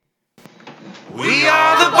We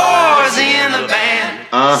are the boys in the band,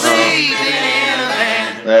 sleeping in a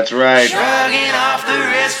van. That's right. Shrugging off the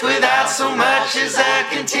risk without so much as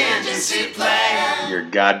a contingency plan. You're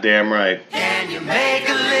goddamn right. Can you make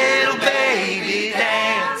a little baby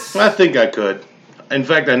dance? I think I could. In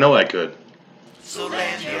fact, I know I could. So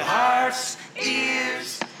lend your hearts,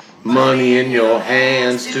 ears, Money in your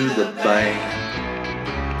hands to the bank.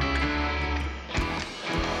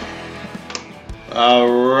 All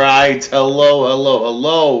right.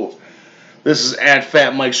 Hello. This is at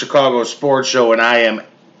FatMikeChicago SportsShow, and I am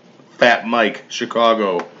Fat Mike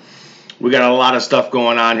Chicago. We got a lot of stuff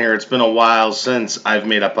going on here. It's been a while since I've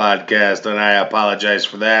made a podcast, and I apologize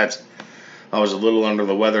for that. I was a little under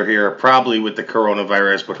the weather here, probably with the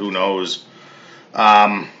coronavirus, but who knows.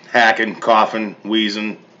 Hacking, coughing,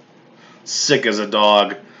 wheezing, sick as a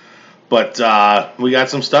dog. But we got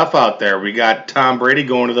some stuff out there. We got Tom Brady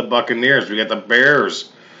going to the Buccaneers. We got the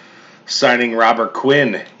Bears signing Robert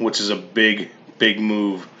Quinn, which is a big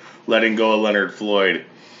move, letting go of Leonard Floyd.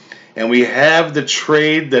 And we have the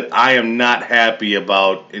trade that I am not happy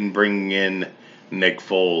about in bringing in Nick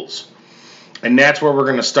Foles. And that's where we're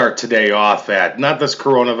going to start today off at. Not this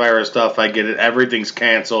coronavirus stuff. I get it. Everything's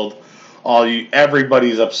canceled.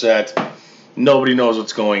 Everybody's upset. Nobody knows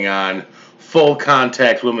what's going on. Full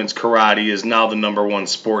contact women's karate is now the number one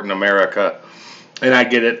sport in America. And I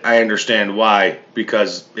get it. I understand why.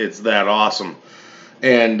 Because it's that awesome.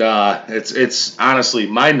 And it's honestly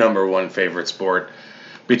my number one favorite sport.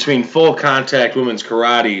 Between full contact women's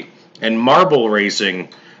karate and marble racing,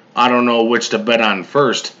 I don't know which to bet on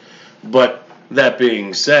first. But that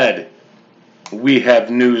being said, we have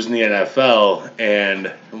news in the NFL,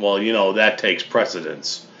 and, well, you know, that takes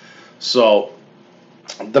precedence. So,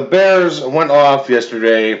 the Bears went off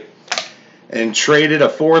yesterday and traded a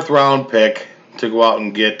 4th-round pick to go out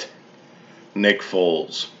and get Nick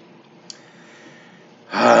Foles.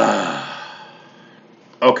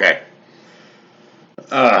 Okay.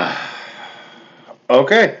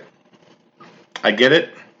 Okay. I get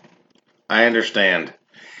it. I understand.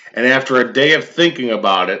 And after a day of thinking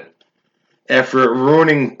about it, after it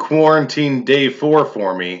ruining quarantine day 4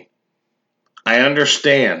 for me, I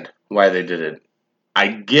understand why they did it. I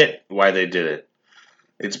get why they did it.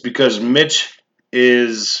 It's because Mitch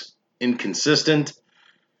is inconsistent.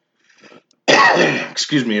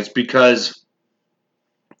 Excuse me. It's because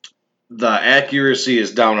the accuracy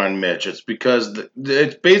is down on Mitch. It's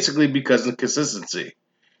basically because of consistency.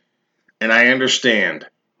 And I understand.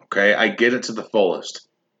 Okay, I get it to the fullest.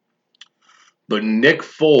 But Nick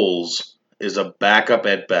Foles is a backup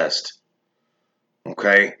at best.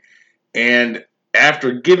 Okay? And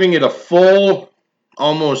after giving it a full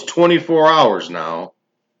almost 24 hours now,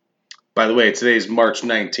 by the way, today's March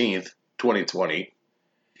 19th, 2020.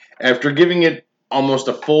 After giving it almost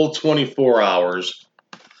a full 24 hours,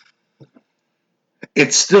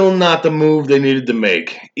 it's still not the move they needed to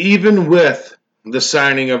make, even with the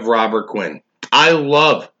signing of Robert Quinn. I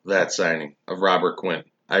love that signing of Robert Quinn.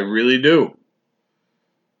 I really do.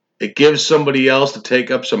 It gives somebody else to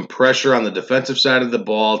take up some pressure on the defensive side of the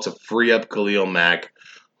ball to free up Khalil Mack,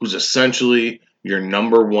 who's essentially your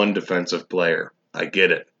number one defensive player. I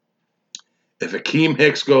get it. If Akeem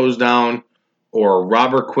Hicks goes down or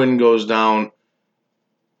Robert Quinn goes down,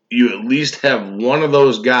 you at least have one of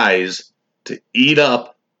those guys to eat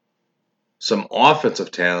up some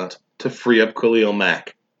offensive talent to free up Khalil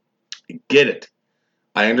Mack. I get it.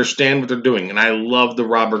 I understand what they're doing, and I love the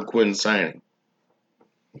Robert Quinn signing.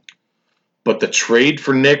 But the trade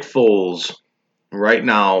for Nick Foles right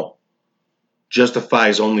now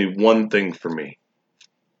justifies only one thing for me.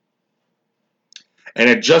 And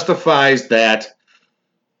it justifies that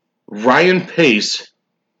Ryan Pace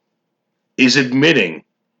is admitting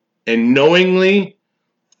and knowingly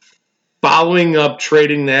following up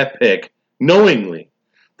trading that pick, knowingly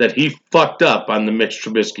that he fucked up on the Mitch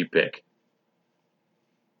Trubisky pick.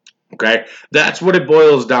 Okay? That's what it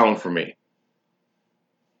boils down for me.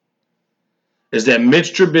 Is that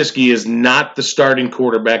Mitch Trubisky is not the starting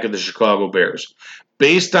quarterback of the Chicago Bears.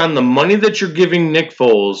 Based on the money that you're giving Nick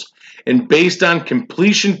Foles and based on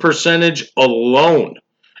completion percentage alone,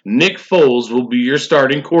 Nick Foles will be your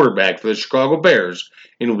starting quarterback for the Chicago Bears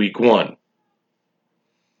in Week 1.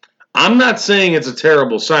 I'm not saying it's a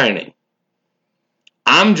terrible signing.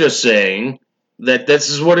 I'm just saying that this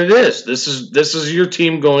is what it is. This is your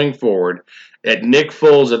team going forward at Nick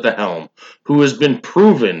Foles at the helm, who has been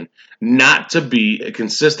proven not to be a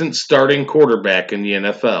consistent starting quarterback in the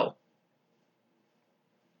NFL.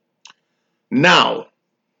 Now,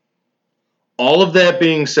 all of that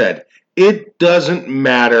being said, it doesn't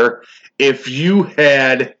matter if you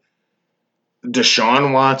had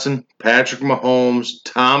Deshaun Watson, Patrick Mahomes,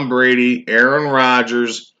 Tom Brady, Aaron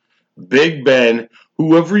Rodgers, Big Ben,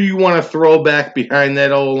 whoever you want to throw back behind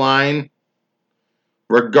that O-line,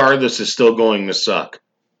 regardless, is still going to suck.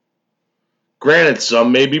 Granted,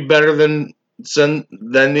 some may be better than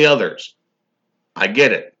the others. I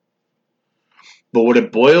get it. But what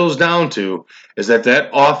it boils down to is that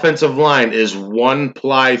offensive line is one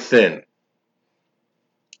ply thin.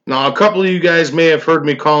 Now, a couple of you guys may have heard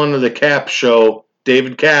me call into the Cap show,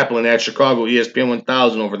 David Kaplan at Chicago ESPN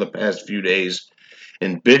 1000 over the past few days,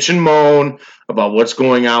 and bitch and moan about what's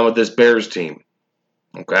going on with this Bears team.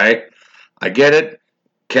 Okay? I get it.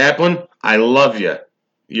 Kaplan, I love you.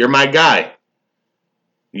 You're my guy.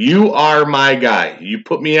 You are my guy. You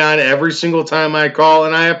put me on every single time I call,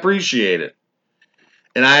 and I appreciate it.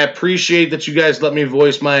 And I appreciate that you guys let me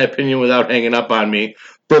voice my opinion without hanging up on me,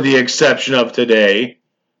 for the exception of today,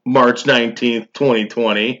 March 19th,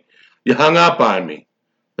 2020. You hung up on me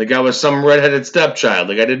like I was some redheaded stepchild,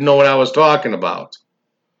 like I didn't know what I was talking about.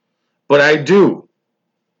 But I do.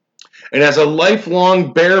 And as a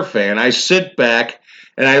lifelong Bear fan, I sit back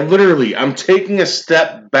and I'm taking a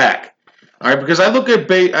step back. All right, because I look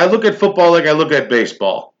at football like I look at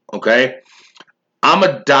baseball, okay? I'm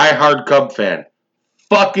a diehard Cub fan.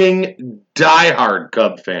 Fucking diehard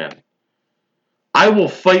Cub fan. I will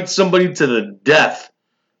fight somebody to the death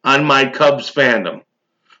on my Cubs fandom.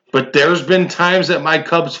 But there's been times that my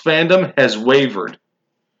Cubs fandom has wavered.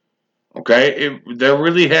 Okay? There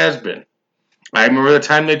really has been. I remember the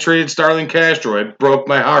time they traded Starlin Castro. It broke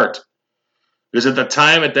my heart. Because at the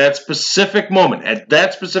time, at that specific moment,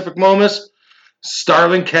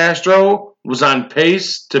 Starlin Castro was on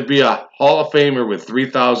pace to be a Hall of Famer with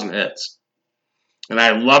 3,000 hits. And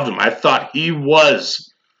I loved him. I thought he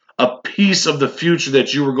was a piece of the future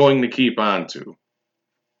that you were going to keep on to.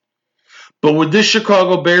 But with this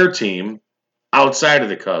Chicago Bear team, outside of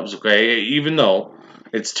the Cubs, okay, even though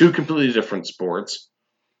it's two completely different sports,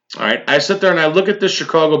 all right, I sit there and I look at this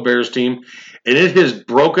Chicago Bears team, and it has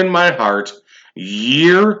broken my heart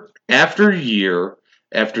year after year,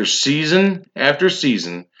 after season after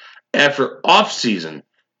season, after off-season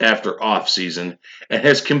after off-season, and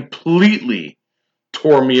has completely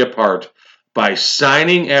tore me apart by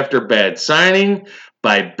signing after bad signing,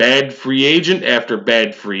 by bad free agent after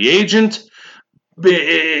bad free agent.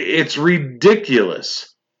 It's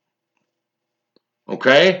ridiculous.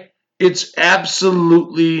 Okay? It's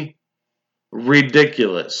absolutely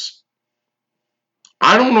ridiculous.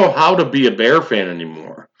 I don't know how to be a Bear fan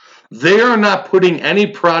anymore. They are not putting any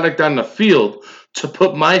product on the field to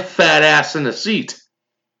put my fat ass in a seat.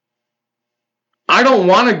 I don't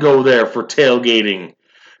want to go there for tailgating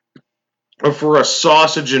or for a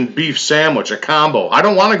sausage and beef sandwich, a combo. I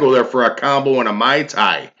don't want to go there for a combo and a Mai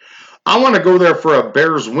Tai. I want to go there for a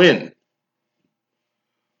Bears win.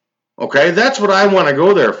 Okay, that's what I want to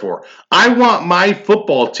go there for. I want my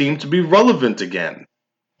football team to be relevant again.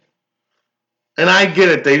 And I get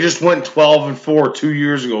it. They just went 12-4 2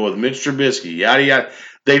 years ago with Mitch Trubisky, yada, yada.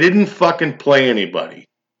 They didn't fucking play anybody.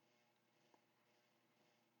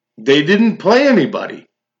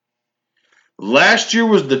 Last year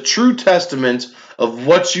was the true testament of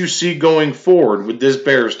what you see going forward with this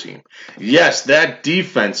Bears team. Yes, that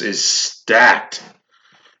defense is stacked.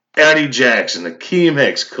 Eddie Jackson, Akeem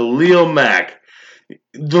Hicks, Khalil Mack.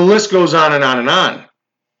 The list goes on and on and on.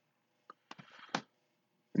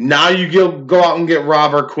 Now you go out and get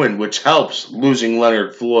Robert Quinn, which helps losing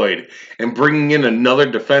Leonard Floyd and bringing in another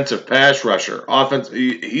defensive pass rusher.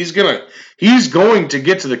 He's going to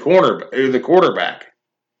get to the quarterback.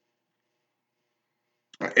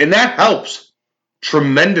 And that helps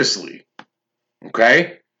tremendously.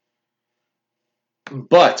 Okay?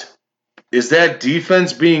 But is that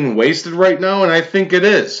defense being wasted right now? And I think it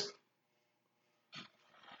is.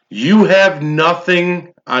 You have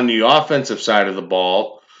nothing on the offensive side of the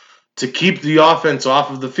ball to keep the offense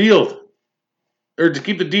off of the field, or to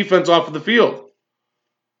keep the defense off of the field.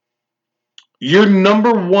 Your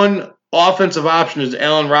number one offensive option is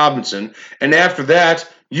Allen Robinson, and after that,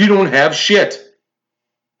 you don't have shit.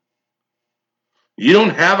 You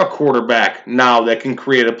don't have a quarterback now that can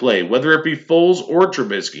create a play, whether it be Foles or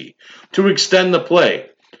Trubisky, to extend the play.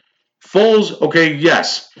 Foles, okay,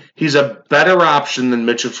 yes, he's a better option than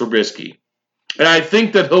Mitchell Trubisky. And I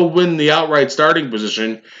think that he'll win the outright starting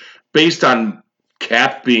position based on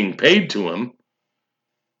cap being paid to him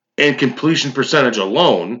and completion percentage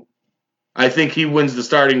alone. I think he wins the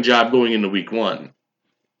starting job going into week 1.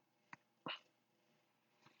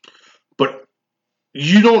 But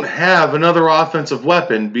you don't have another offensive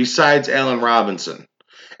weapon besides Allen Robinson.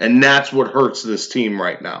 And that's what hurts this team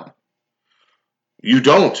right now. You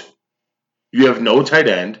don't. You have no tight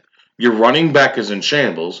end. Your running back is in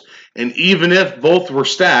shambles. And even if both were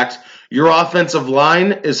stacked, your offensive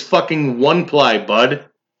line is fucking one ply, bud.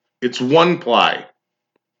 It's one ply.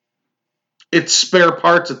 It's spare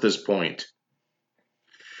parts at this point.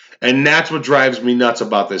 And that's what drives me nuts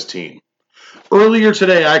about this team. Earlier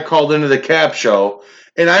today, I called into the Cap show,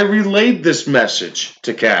 and I relayed this message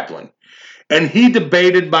to Kaplan. And he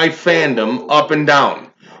debated my fandom up and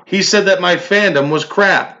down. He said that my fandom was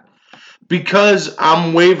crap because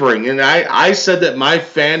I'm wavering. And I said that my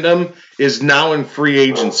fandom is now in free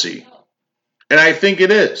agency. And I think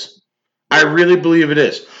it is. I really believe it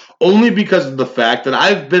is. Only because of the fact that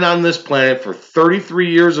I've been on this planet for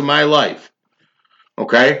 33 years of my life.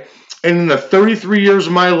 Okay? And in the 33 years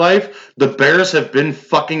of my life, the Bears have been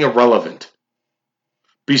fucking irrelevant.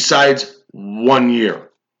 Besides 1 year.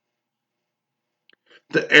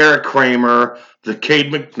 The Eric Kramer, the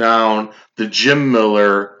Cade McNown, the Jim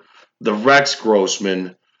Miller, the Rex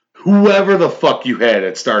Grossman, whoever the fuck you had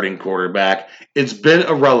at starting quarterback, it's been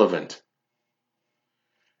irrelevant.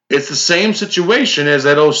 It's the same situation as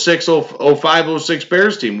that 06, 05, 06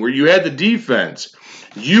 Bears team where you had the defense.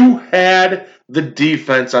 You had the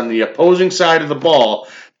defense on the opposing side of the ball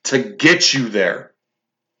to get you there.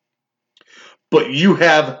 But you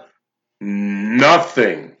have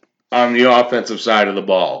nothing on the offensive side of the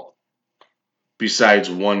ball besides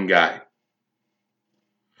one guy.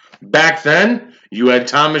 Back then, you had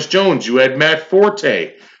Thomas Jones, you had Matt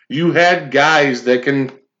Forte, you had guys that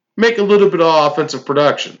can make a little bit of offensive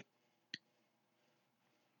production.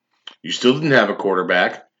 You still didn't have a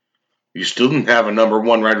quarterback. You still didn't have a number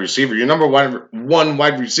one wide receiver. Your number one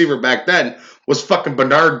wide receiver back then was fucking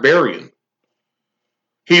Bernard Berrien.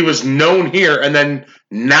 He was known here and then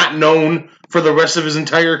not known for the rest of his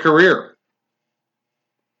entire career.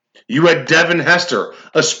 You had Devin Hester,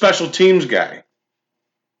 a special teams guy.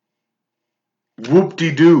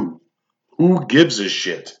 Whoop-de-doo. Who gives a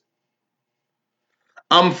shit?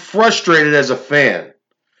 I'm frustrated as a fan.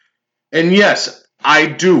 And yes, I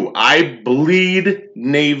do. I bleed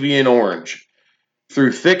navy and orange.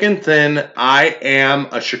 Through thick and thin, I am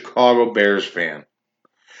a Chicago Bears fan.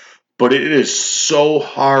 But it is so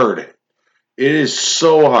hard. It is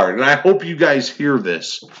so hard. And I hope you guys hear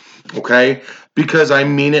this, okay? Because I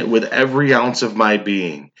mean it with every ounce of my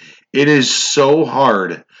being. It is so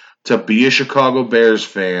hard to be a Chicago Bears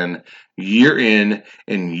fan year in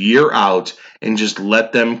and year out and just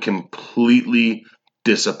let them completely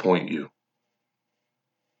disappoint you.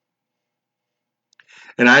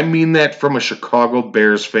 And I mean that from a Chicago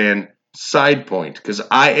Bears fan side point, because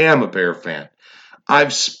I am a Bear fan.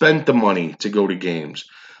 I've spent the money to go to games.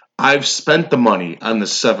 I've spent the money on the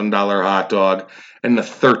 $7 hot dog and the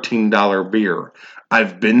 $13 beer.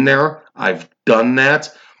 I've been there. I've done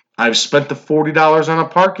that. I've spent the $40 on a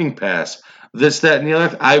parking pass. This, that, and the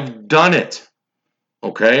other. I've done it.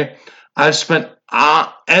 Okay? I've spent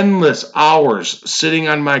endless hours sitting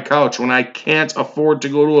on my couch when I can't afford to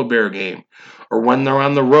go to a Bear game or when they're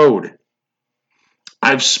on the road.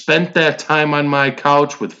 I've spent that time on my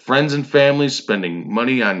couch with friends and family, spending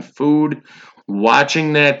money on food,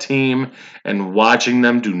 watching that team, and watching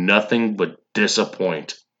them do nothing but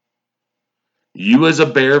disappoint. You as a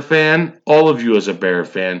Bear fan, all of you as a Bear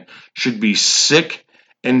fan, should be sick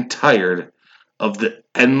and tired of the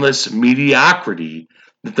endless mediocrity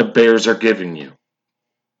that the Bears are giving you.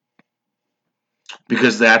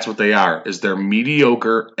 Because that's what they are, is they're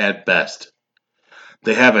mediocre at best.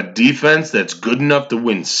 They have a defense that's good enough to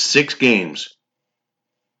win 6 games.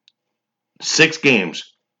 6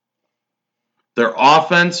 games. Their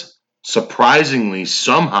offense, surprisingly,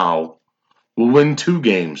 somehow, will win 2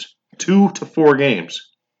 games. 2 to 4 games.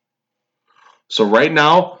 So right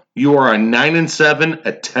now, you are a 9-7,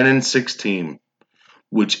 a 10-6 team,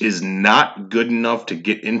 which is not good enough to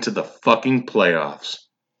get into the fucking playoffs.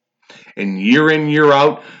 And year in, year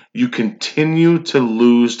out, you continue to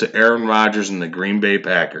lose to Aaron Rodgers and the Green Bay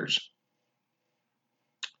Packers.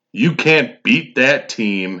 You can't beat that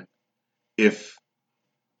team if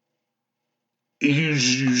you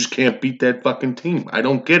just can't beat that fucking team. I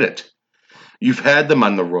don't get it. You've had them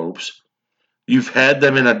on the ropes. You've had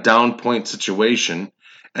them in a down point situation,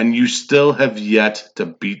 and you still have yet to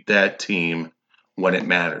beat that team when it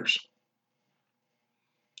matters.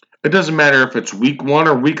 It doesn't matter if it's week 1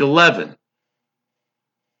 or week 11.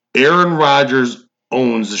 Aaron Rodgers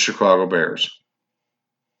owns the Chicago Bears.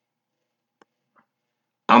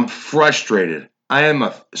 I'm frustrated. I am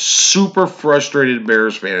a super frustrated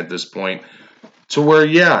Bears fan at this point, to where,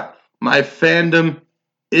 yeah, my fandom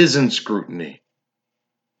is in scrutiny.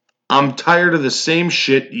 I'm tired of the same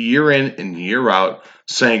shit year in and year out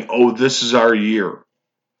saying, oh, this is our year.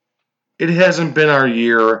 It hasn't been our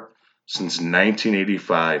year since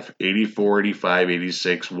 1985, 84, 85,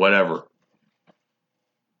 86, whatever.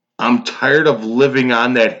 I'm tired of living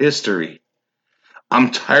on that history.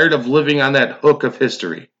 I'm tired of living on that hook of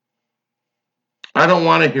history. I don't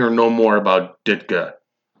want to hear no more about Ditka.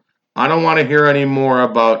 I don't want to hear any more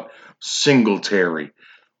about Singletary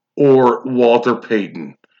or Walter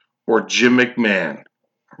Payton or Jim McMahon,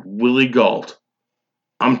 or Willie Gault.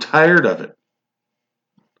 I'm tired of it.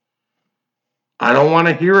 I don't want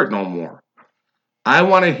to hear it no more. I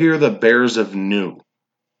want to hear the Bears of new.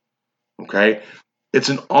 Okay? It's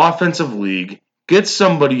an offensive league. Get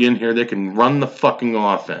somebody in here that can run the fucking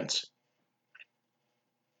offense.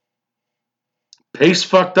 Pace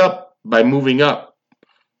fucked up by moving up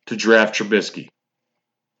to draft Trubisky.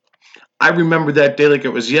 I remember that day like it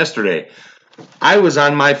was yesterday. I was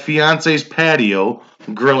on my fiance's patio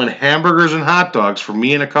grilling hamburgers and hot dogs for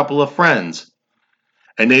me and a couple of friends.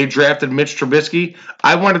 And they drafted Mitch Trubisky.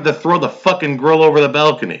 I wanted to throw the fucking grill over the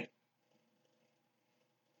balcony.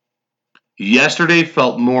 Yesterday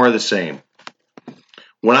felt more of the same.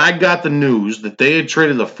 When I got the news that they had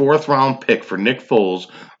traded the 4th round pick for Nick Foles,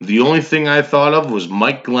 the only thing I thought of was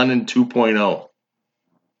Mike Glennon 2.0.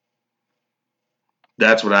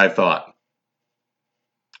 That's what I thought.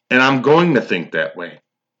 And I'm going to think that way.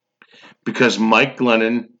 Because Mike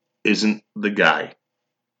Glennon isn't the guy.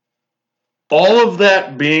 All of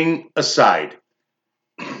that being aside,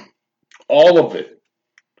 all of it,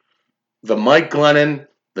 the Mike Glennon,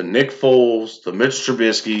 the Nick Foles, the Mitch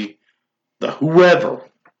Trubisky, the whoever,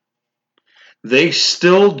 they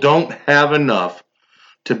still don't have enough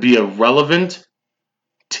to be a relevant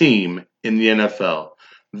team in the NFL.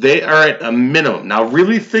 They are at a minimum. Now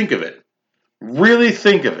really think of it. Really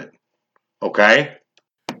think of it. Okay?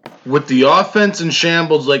 With the offense in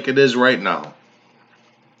shambles like it is right now,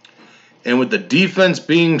 and with the defense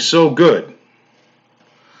being so good,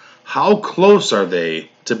 how close are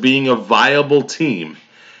they to being a viable team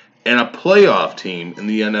and a playoff team in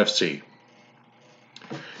the NFC?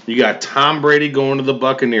 You got Tom Brady going to the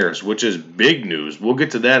Buccaneers, which is big news. We'll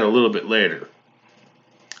get to that a little bit later.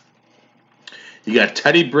 You got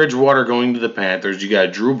Teddy Bridgewater going to the Panthers. You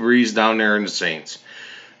got Drew Brees down there in the Saints.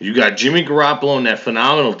 You got Jimmy Garoppolo and that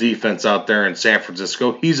phenomenal defense out there in San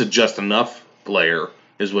Francisco. He's a just enough player,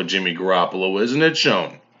 is what Jimmy Garoppolo is, and it's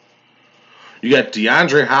shown. You got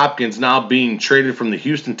DeAndre Hopkins now being traded from the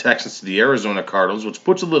Houston Texans to the Arizona Cardinals, which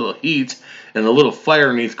puts a little heat and a little fire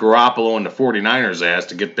underneath Garoppolo and the 49ers' ass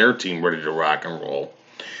to get their team ready to rock and roll.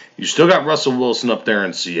 You still got Russell Wilson up there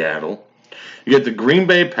in Seattle. You got the Green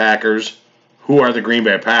Bay Packers, who are the Green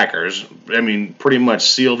Bay Packers. I mean, pretty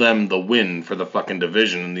much seal them the win for the fucking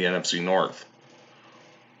division in the NFC North.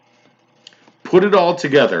 Put it all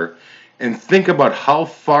together and think about how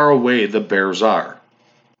far away the Bears are.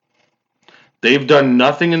 They've done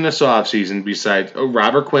nothing in this offseason besides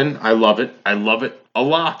Robert Quinn. I love it. I love it a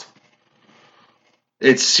lot.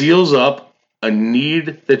 It seals up a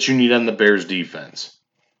need that you need on the Bears defense.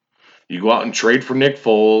 You go out and trade for Nick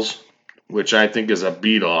Foles, which I think is a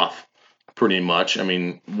beat-off, pretty much. I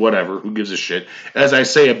mean, whatever. Who gives a shit? As I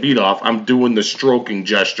say a beat-off, I'm doing the stroking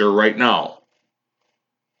gesture right now.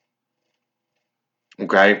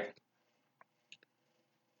 Okay?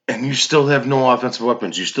 And you still have no offensive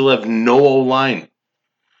weapons. You still have no O-line.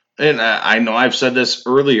 And I know I've said this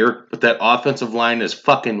earlier, but that offensive line is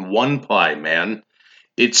fucking one ply, man.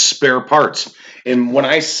 It's spare parts. And when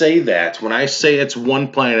I say that, when I say it's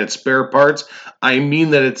one ply and it's spare parts, I mean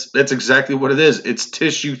that that's exactly what it is. It's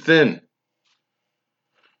tissue thin.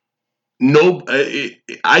 No,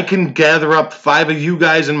 I can gather up 5 of you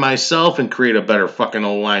guys and myself and create a better fucking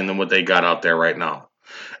O-line than what they got out there right now.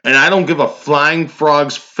 And I don't give a flying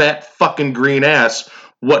frog's fat fucking green ass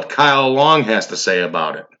what Kyle Long has to say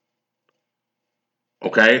about it.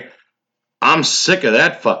 Okay? I'm sick of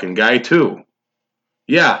that fucking guy too.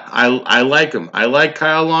 Yeah, I like him. I like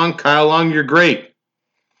Kyle Long. Kyle Long, you're great.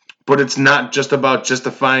 But it's not just about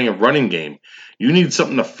justifying a running game. You need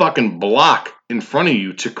something to fucking block in front of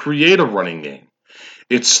you to create a running game.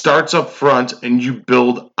 It starts up front and you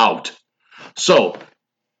build out. So,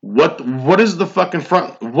 what is the fucking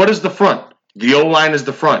front? What is the front? The O-line is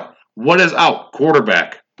the front. What is out?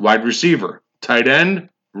 Quarterback, wide receiver, tight end,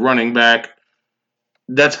 running back.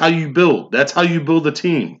 That's how you build. That's how you build a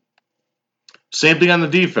team. Same thing on the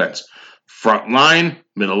defense. Front line,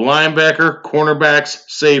 middle linebacker, cornerbacks,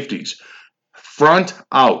 safeties. Front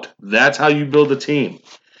out. That's how you build a team.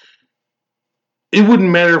 It wouldn't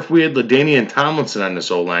matter if we had LaDainian Tomlinson on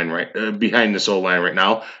this O-line behind this O-line right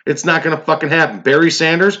now. It's not going to fucking happen. Barry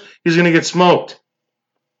Sanders, he's going to get smoked.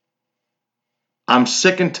 I'm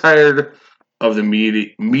sick and tired of the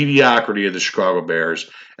mediocrity of the Chicago Bears,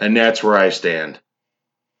 and that's where I stand.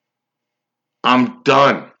 I'm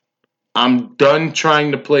done. I'm done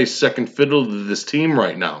trying to play second fiddle to this team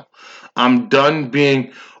right now. I'm done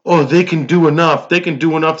being, oh, they can do enough. They can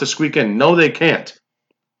do enough to squeak in. No, they can't.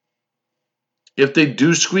 If they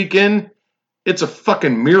do squeak in, it's a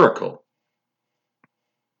fucking miracle.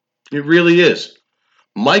 It really is.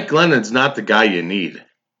 Mike Glennon's not the guy you need.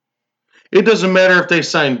 It doesn't matter if they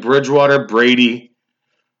sign Bridgewater, Brady,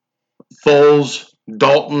 Foles,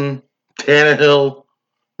 Dalton, Tannehill,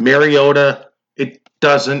 Mariota. It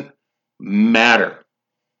doesn't matter.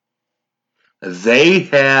 They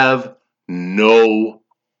have no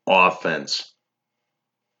offense.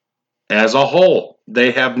 As a whole,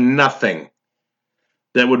 they have nothing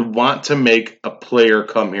that would want to make a player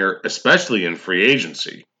come here, especially in free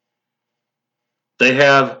agency. They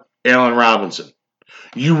have Allen Robinson.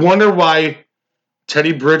 You wonder why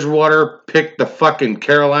Teddy Bridgewater picked the fucking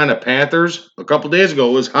Carolina Panthers a couple days ago.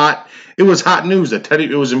 It was hot. It was hot news that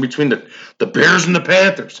it was in between the Bears and the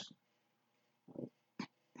Panthers.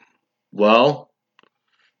 Well,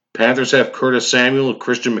 Panthers have Curtis Samuel,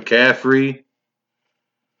 Christian McCaffrey.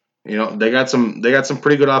 You know, they got some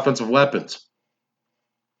pretty good offensive weapons.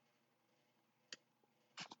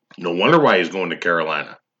 No wonder why he's going to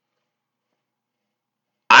Carolina.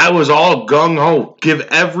 I was all gung-ho. Give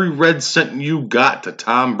every red cent you got to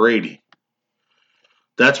Tom Brady.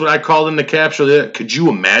 That's what I called in the capsule. Could you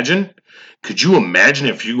imagine? Could you imagine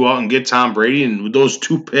if you go out and get Tom Brady and with those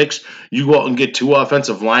 2 picks, you go out and get 2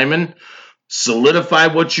 offensive linemen, solidify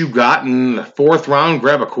what you got in the 4th round,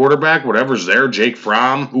 grab a quarterback, whatever's there, Jake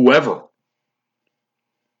Fromm, whoever.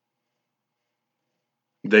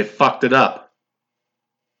 They fucked it up.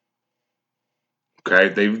 Okay,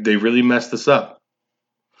 they really messed this up.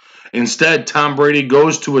 Instead, Tom Brady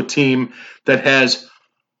goes to a team that has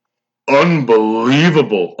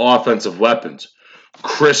unbelievable offensive weapons.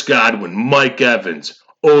 Chris Godwin, Mike Evans,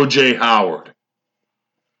 O.J. Howard.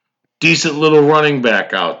 Decent little running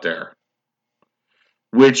back out there.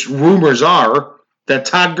 Which rumors are that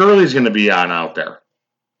Todd Gurley's going to be on out there.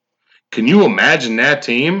 Can you imagine that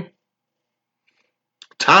team?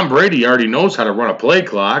 Tom Brady already knows how to run a play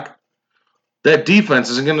clock. That defense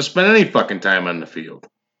isn't going to spend any fucking time on the field.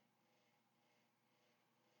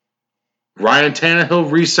 Ryan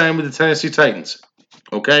Tannehill re-signed with the Tennessee Titans.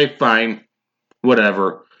 Okay, fine.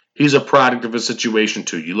 Whatever. He's a product of a situation,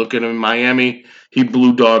 too. You look at him in Miami, he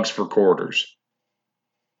blew dogs for quarters.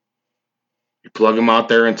 You plug him out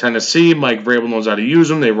there in Tennessee, Mike Vrabel knows how to use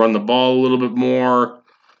him. They run the ball a little bit more.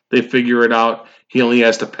 They figure it out. He only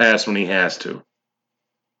has to pass when he has to.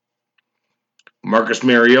 Marcus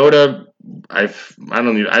Mariota, I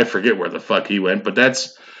forget where the fuck he went, but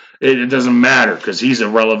it doesn't matter because he's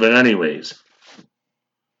irrelevant anyways.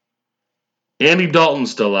 Andy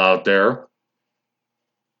Dalton's still out there,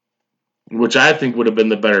 which I think would have been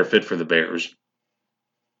the better fit for the Bears.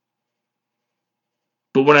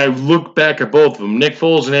 But when I look back at both of them, Nick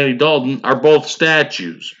Foles and Andy Dalton are both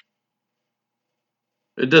statues.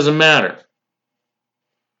 It doesn't matter.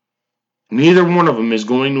 Neither one of them is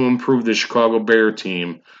going to improve the Chicago Bear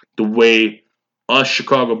team the way us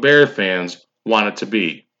Chicago Bear fans want it to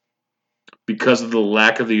be because of the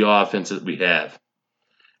lack of the offense that we have.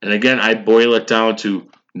 And again, I boil it down to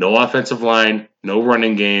no offensive line, no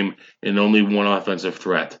running game, and only one offensive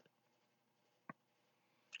threat.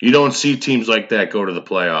 You don't see teams like that go to the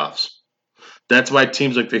playoffs. That's why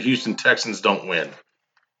teams like the Houston Texans don't win.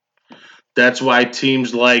 That's why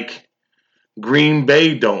teams like Green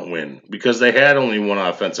Bay don't win, because they had only one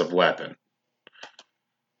offensive weapon.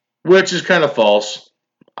 Which is kind of false.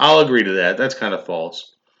 I'll agree to that. That's kind of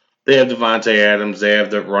false. They have Devontae Adams. They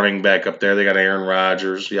have the running back up there. They got Aaron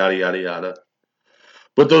Rodgers, yada, yada, yada.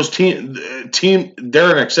 But those team,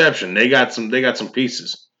 they're an exception. They got some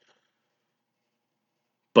pieces.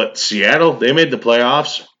 But Seattle, they made the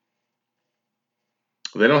playoffs.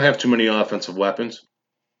 They don't have too many offensive weapons.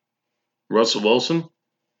 Russell Wilson,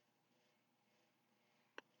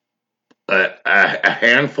 a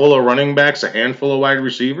handful of running backs, a handful of wide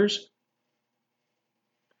receivers.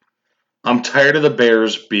 I'm tired of the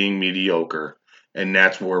Bears being mediocre, and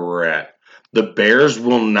that's where we're at. The Bears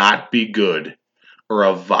will not be good or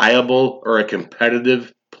a viable or a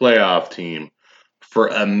competitive playoff team for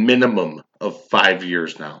a minimum of 5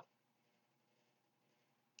 years now.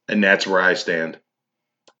 And that's where I stand.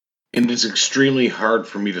 And it's extremely hard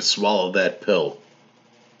for me to swallow that pill.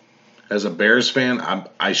 As a Bears fan,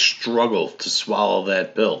 I struggle to swallow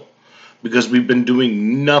that pill because we've been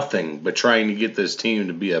doing nothing but trying to get this team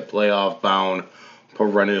to be a playoff-bound,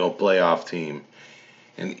 perennial playoff team.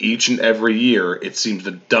 And each and every year, it seems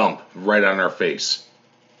to dump right on our face.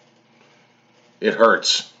 It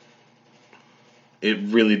hurts. It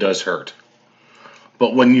really does hurt.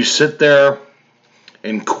 But when you sit there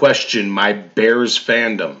and question my Bears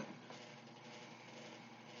fandom,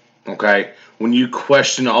 okay, when you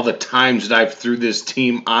question all the times that I've threw this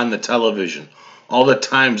team on the television, all the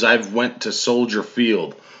times I've went to Soldier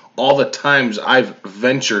Field, all the times I've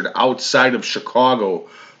ventured outside of Chicago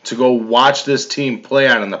to go watch this team play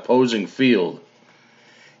on an opposing field,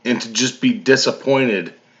 and to just be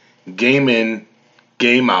disappointed game in,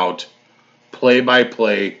 game out, play by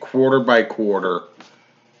play, quarter by quarter,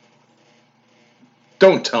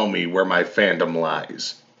 don't tell me where my fandom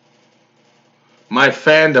lies. My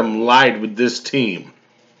fandom lied with this team.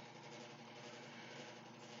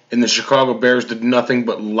 And the Chicago Bears did nothing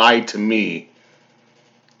but lie to me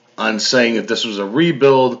on saying that this was a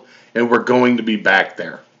rebuild and we're going to be back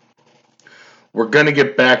there. We're going to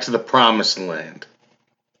get back to the promised land.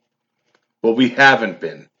 Well, we haven't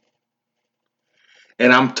been.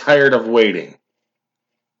 And I'm tired of waiting.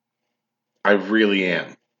 I really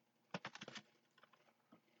am.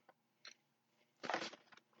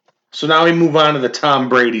 So now we move on to the Tom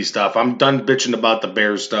Brady stuff. I'm done bitching about the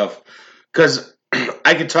Bears stuff because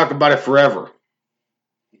I could talk about it forever.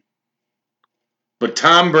 But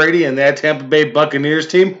Tom Brady and that Tampa Bay Buccaneers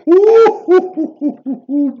team,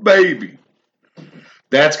 woo, baby,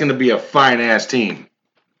 that's going to be a fine-ass team.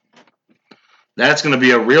 That's going to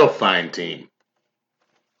be a real fine team.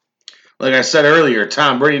 Like I said earlier,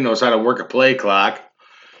 Tom Brady knows how to work a play clock.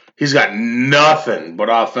 He's got nothing but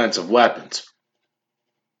offensive weapons.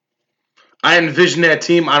 I envision that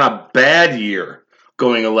team on a bad year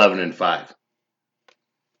going 11-5.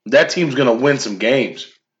 That team's going to win some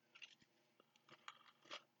games.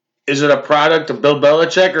 Is it a product of Bill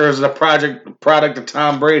Belichick or is it a product of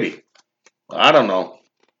Tom Brady? I don't know.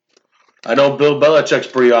 I know Bill Belichick's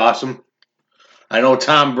pretty awesome. I know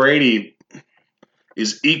Tom Brady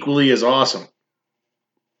is equally as awesome.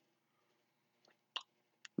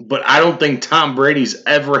 But I don't think Tom Brady's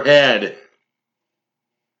ever had...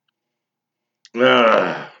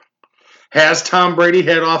 Has Tom Brady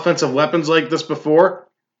had offensive weapons like this before?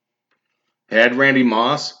 Had Randy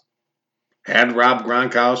Moss? Had Rob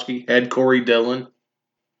Gronkowski? Had Corey Dillon?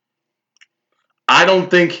 I don't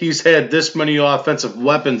think he's had this many offensive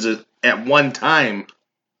weapons at one time,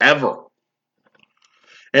 ever.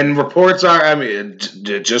 And reports are,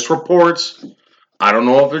 just reports. I don't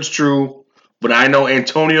know if it's true, but I know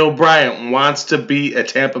Antonio Bryant wants to be a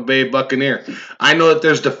Tampa Bay Buccaneer. I know that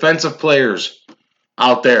there's defensive players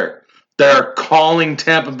out there that are calling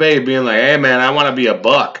Tampa Bay being like, hey man, I want to be a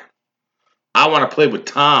Buck. I want to play with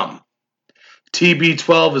Tom.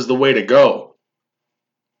 TB12 is the way to go.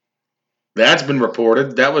 That's been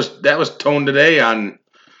reported. That was toned today on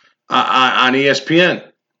ESPN.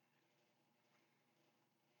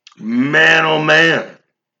 Man, oh man.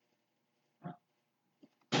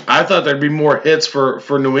 I thought there'd be more hits for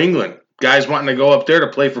New England. Guys wanting to go up there to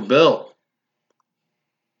play for Bill.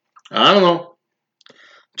 I don't know.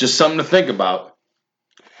 Just something to think about.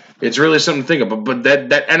 It's really something to think about. But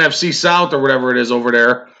that NFC South or whatever it is over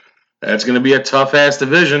there, that's going to be a tough-ass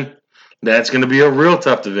division. That's going to be a real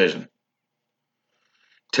tough division.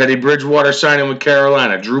 Teddy Bridgewater signing with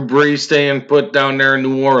Carolina. Drew Brees staying put down there in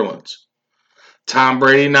New Orleans. Tom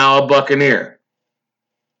Brady now a Buccaneer.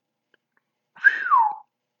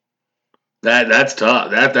 That's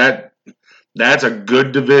tough. That's a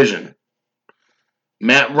good division.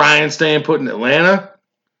 Matt Ryan staying put in Atlanta,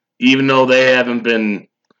 even though they haven't been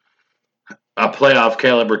a playoff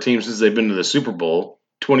caliber team since they've been to the Super Bowl,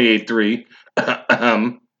 28-3.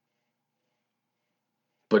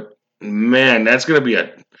 But man,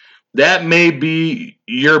 that may be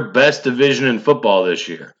your best division in football this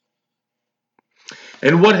year.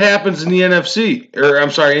 And what happens in the NFC?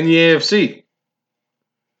 In the AFC?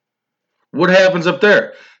 What happens up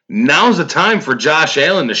there? Now's the time for Josh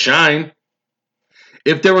Allen to shine.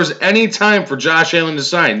 If there was any time for Josh Allen to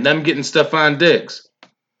shine, them getting Stephon Diggs,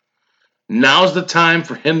 now's the time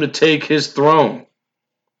for him to take his throne.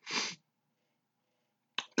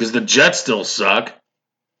 Because the Jets still suck.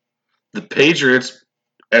 The Patriots,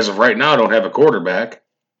 as of right now, don't have a quarterback.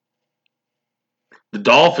 The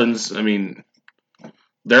Dolphins,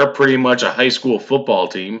 they're pretty much a high school football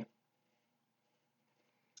team.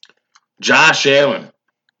 Josh Allen,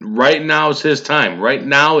 right now is his time. Right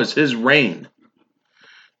now is his reign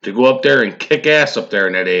to go up there and kick ass up there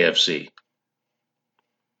in that AFC.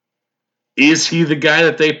 Is he the guy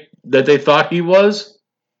that they thought he was?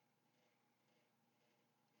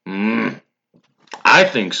 I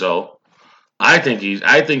think so. I think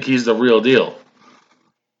he's the real deal.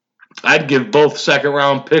 I'd give both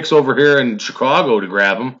second-round picks over here in Chicago to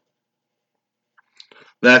grab them.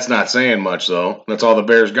 That's not saying much, though. That's all the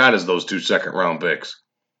Bears got is those 2 second-round picks.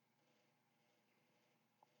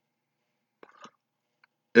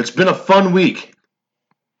 It's been a fun week.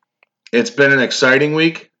 It's been an exciting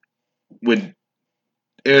week.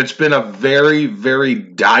 It's been a very, very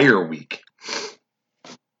dire week.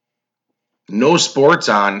 No sports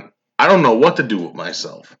on. I don't know what to do with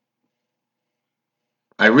myself.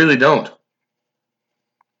 I really don't.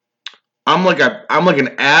 I'm like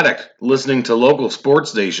an addict listening to local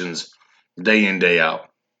sports stations day in, day out.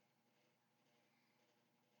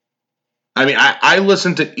 I mean, I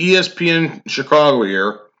listen to ESPN Chicago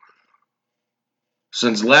here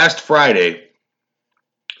since last Friday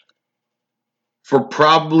for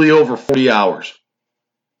probably over 40 hours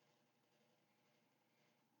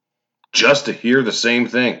just to hear the same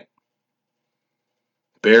thing.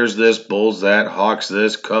 Bears this, Bulls that, Hawks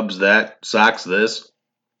this, Cubs that, Sox this.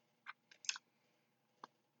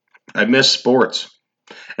 I miss sports,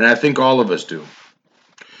 and I think all of us do,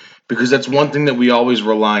 because that's one thing that we always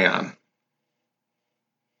rely on.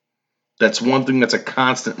 That's one thing that's a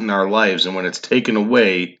constant in our lives, and when it's taken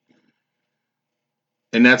away,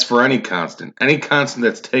 and that's for any constant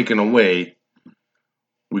that's taken away,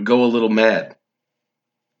 we go a little mad.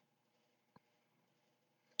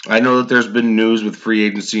 I know that there's been news with free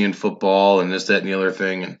agency in football and this, that, and the other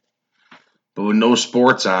thing, but with no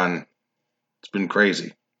sports on, it's been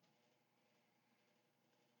crazy.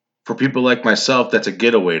 For people like myself, that's a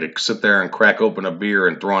getaway to sit there and crack open a beer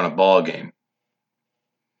and throw on a ball game.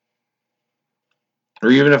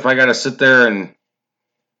 Or even if I got to sit there and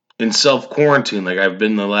in self-quarantine like I've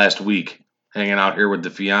been the last week, hanging out here with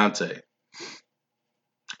the fiance.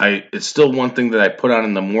 It's still one thing that I put on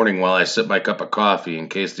in the morning while I sip my cup of coffee in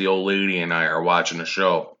case the old lady and I are watching a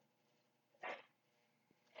show.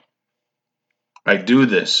 I do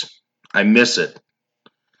this. I miss it.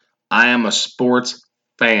 I am a sports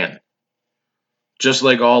fan, just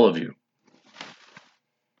like all of you.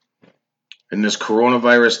 And this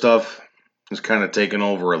coronavirus stuff has kind of taken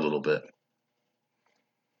over a little bit.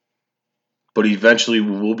 But eventually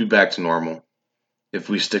we will be back to normal if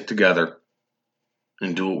we stick together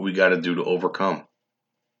and do what we got to do to overcome.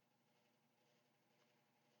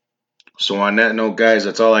 So on that note, guys,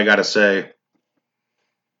 that's all I got to say.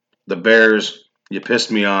 The Bears, you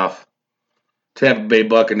pissed me off. Tampa Bay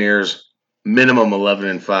Buccaneers, minimum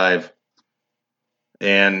 11-5.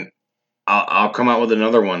 And I'll come out with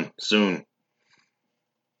another one soon.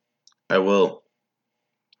 I will.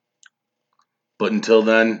 But until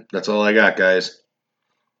then, that's all I got, guys.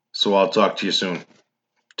 So I'll talk to you soon.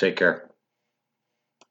 Take care.